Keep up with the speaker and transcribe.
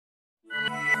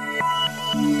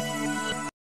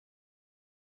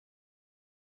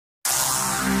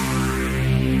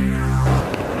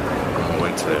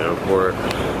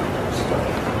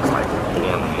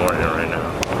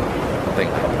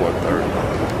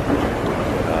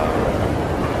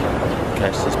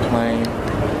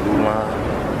blue line.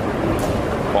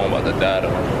 Phone about to die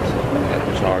though. So I got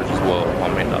to charge as well. I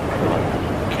mean,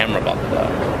 camera about to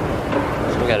die.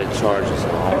 So I got to charge it, so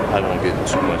I don't get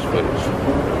too much footage.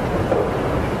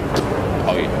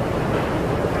 Oh yeah.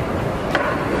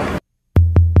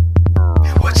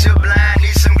 What's your blind?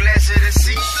 Need some glasses to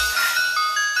see.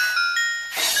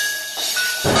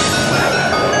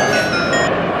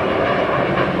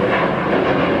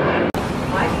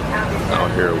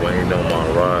 Out here waiting on my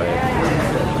ride.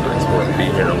 I'm supposed to be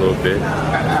here in a little bit.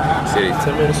 See, it's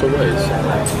 10 minutes away, so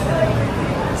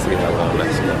let's see how long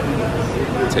that's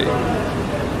gonna take.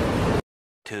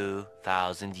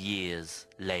 2,000 years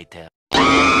later.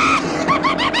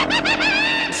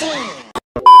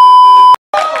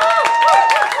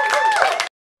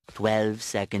 12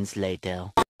 seconds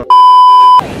later.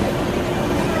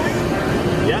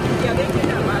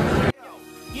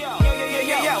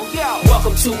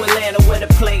 Welcome to Atlanta where the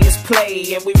players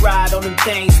play and we ride on them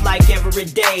things like every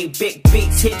day. Big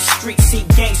beats hit streets, see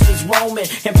gangsters roaming,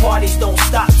 and parties don't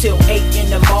stop till 8 in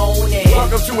the morning.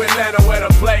 Welcome to Atlanta where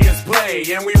the players play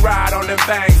and we ride on them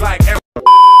things like every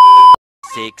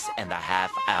 6.5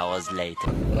 hours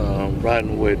later.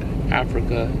 Riding with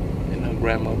Africa and her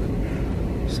grandmother.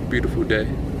 It's a beautiful day.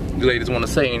 You ladies want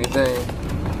to say anything?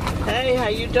 Hey, how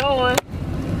you doing?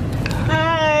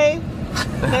 Hi.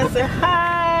 I said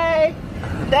hi.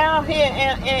 Down here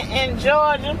in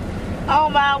Georgia,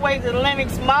 on my way to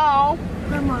Lenox Mall.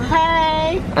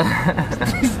 Hey.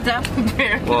 Stop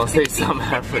embarrassing. Well, say something,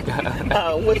 Africa.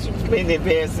 What you been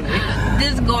embarrassing me?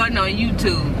 This is going on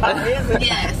YouTube. Oh, is it?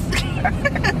 Yes.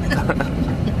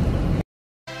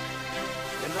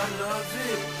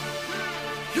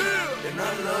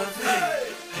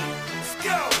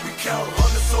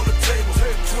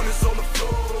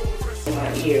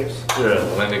 Years. Yeah,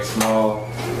 Lenox Mall.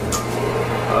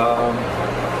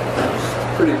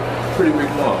 Pretty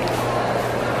big mall.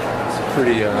 It's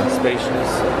pretty spacious.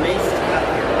 A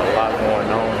lot going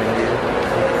on in here,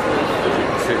 as you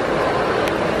can see.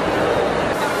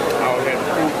 Out here in the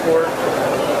food court,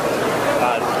 I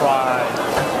tried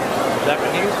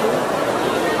Japanese food.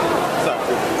 So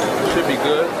should be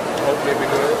good. Hopefully it'll be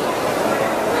good.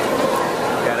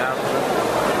 Got Africa.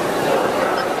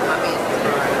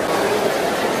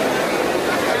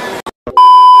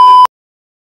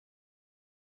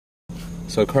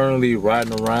 So currently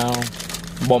riding around,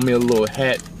 bought me a little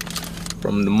hat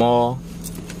from the mall.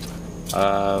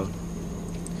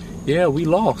 Yeah, we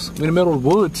lost. We in the middle of the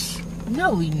woods.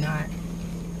 No, we not.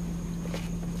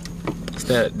 It's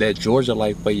that Georgia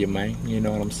life for you, man. You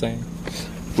know what I'm saying?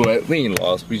 But we ain't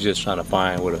lost. We just trying to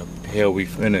find where the hell we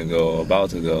finna go, about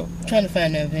to go. Trying to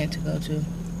find an event to go to.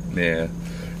 Yeah,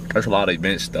 there's a lot of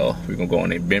events though. We're gonna go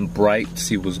on Eventbrite,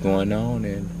 see what's going on,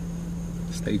 and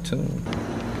stay tuned.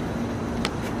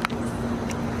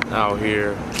 Out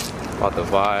here, about the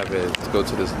vibe is to go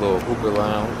to this little hookah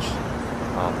lounge.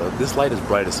 This light is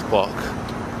bright as fuck.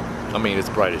 I mean, it's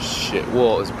bright as shit.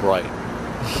 Well, it's bright.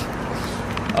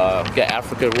 Got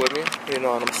Africa with me, you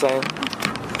know what I'm saying?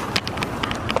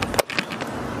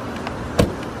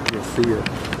 You'll see it.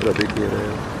 What a big kid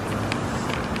is.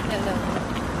 Hello.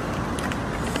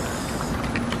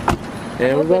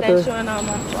 And we're about to... Showing all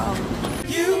my flowers.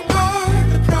 You are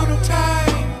the prototype.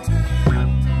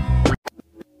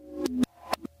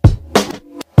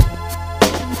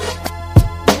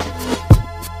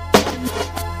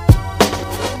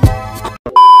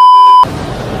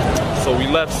 So we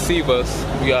left Sivas.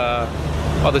 We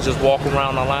about to just walk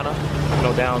around Atlanta, you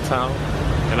know, downtown,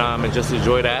 and just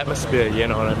enjoy the atmosphere. You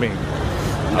know what I mean?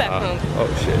 I'm back home. Oh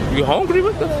shit, you hungry?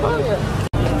 What the fuck?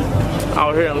 Yeah.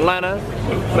 Out here in Atlanta,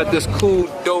 met this cool,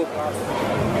 dope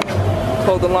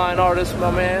clothing line artist, my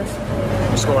man.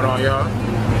 What's going on, y'all?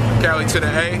 Cali to the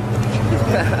A.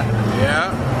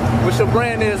 Yeah. What's your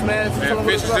brand is, man?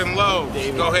 Fishes and Lows.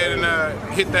 Go ahead and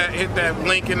hit that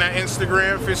link in that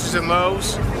Instagram, Fishes and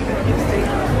Lows.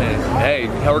 Hey,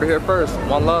 heard it here first.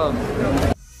 One love.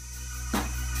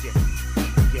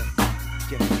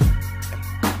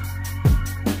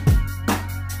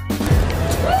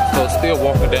 So still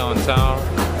walking downtown.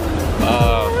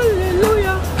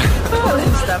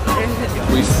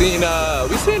 We seen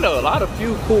a lot of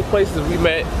few cool places. We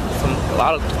met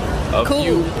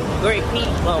Great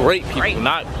people. Great people,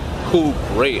 not cool,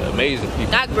 great, amazing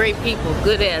people. Not great people,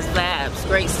 good ass vibes,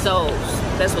 great souls.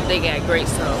 That's what they got, great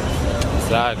souls.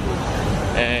 Exactly.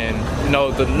 And you know,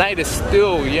 the night is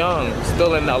still young,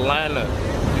 still in Atlanta.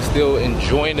 You're still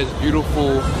enjoying this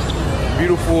beautiful,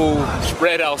 beautiful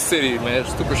spread out city, man.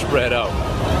 It's super spread out.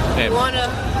 And You wanna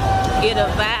get a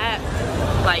vibe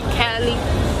like Cali,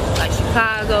 like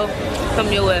Chicago,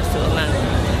 come your ass to Atlanta.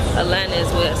 Atlanta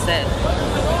is where it's at.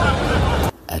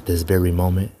 At this very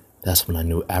moment, that's when I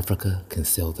knew Africa can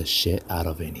sell the shit out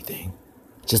of anything.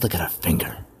 Just look at her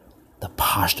finger, the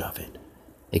posture of it.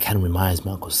 It kind of reminds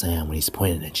me of Uncle Sam when he's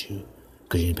pointing at you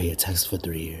because you didn't pay your taxes for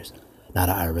 3 years. Now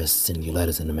the IRS sending you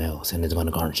letters in the mail saying they're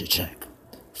gonna garnish your check.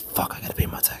 Fuck, I gotta pay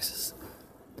my taxes.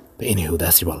 But anywho,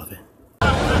 that's irrelevant.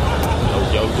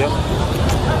 Yo.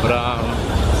 But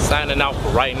signing out for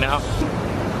right now.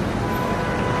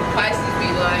 Prices be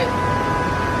like.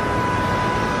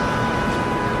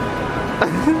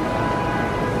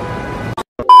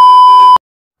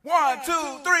 One,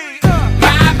 two, three,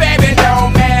 My baby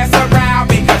don't mess around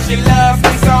because she loves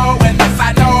me so, and this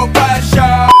I know for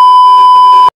sure.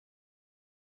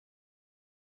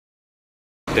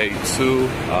 Day 2,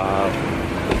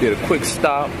 did a quick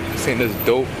stop, seen this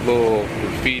dope little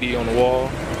graffiti on the wall.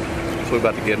 So we're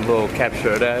about to get a little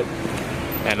capture of that.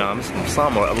 And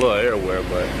some are a little everywhere,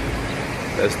 but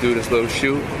let's do this little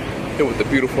shoot here with the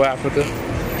beautiful Africa.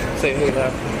 Say hey,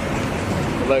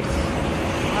 Africa. Alexa.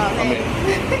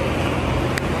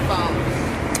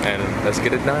 And let's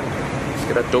get it done. Let's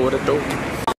get that door to door.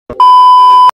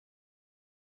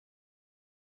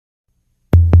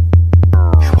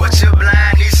 What's your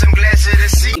blind? Need some glasses to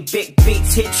see. Big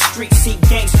beats hit streets, see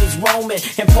gangsters roaming,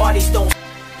 and parties don't.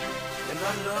 And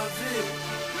I love it.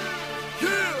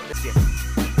 Yeah.